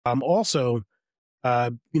Also,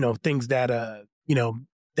 things that,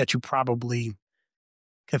 that you probably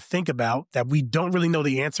could think about that we don't really know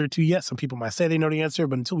the answer to yet. Some people might say they know the answer,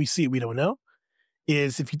 but until we see it, we don't know.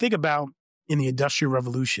 Is if you think about in the Industrial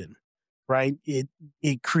Revolution, right?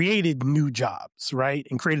 It created new jobs, right?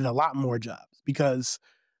 And created a lot more jobs because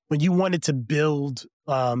when you wanted to build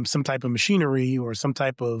some type of machinery or some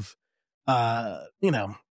type of,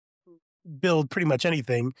 build pretty much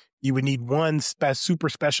anything, you would need one super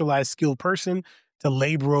specialized skilled person to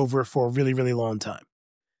labor over for a really, really long time,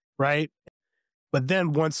 right? But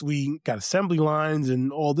then once we got assembly lines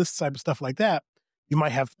and all this type of stuff like that, you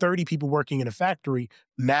might have 30 people working in a factory,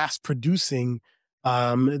 mass producing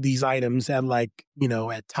these items at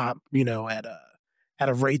at top, at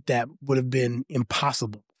a rate that would have been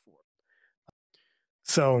impossible before.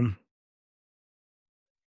 So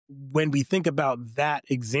when we think about that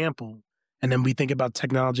example, and then we think about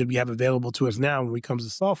technology we have available to us now when it comes to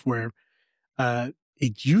software,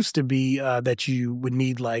 it used to be that you would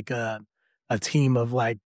need like a team of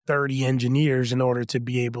like 30 engineers in order to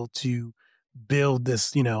be able to build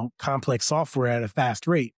this, complex software at a fast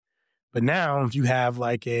rate. But now if you have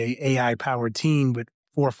like a AI powered team with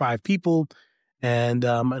 4 or 5 people and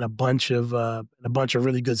a bunch of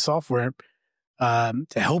really good software to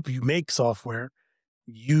help you make software,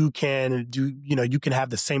 you can you can have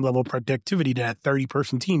the same level of productivity that a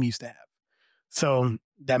 30-person team used to have. So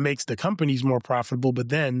that makes the companies more profitable, but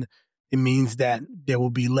then it means that there will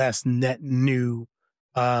be less net new,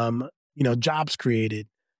 jobs created,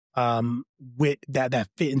 with that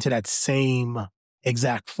fit into that same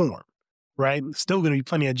exact form, right? Still going to be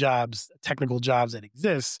plenty of jobs, technical jobs that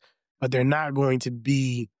exist, but they're not going to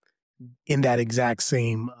be in that exact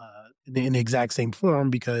same, in the exact same form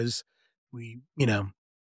because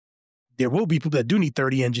there will be people that do need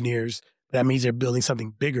 30 engineers, but that means they're building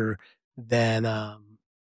something bigger than,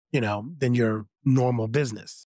 than your normal business.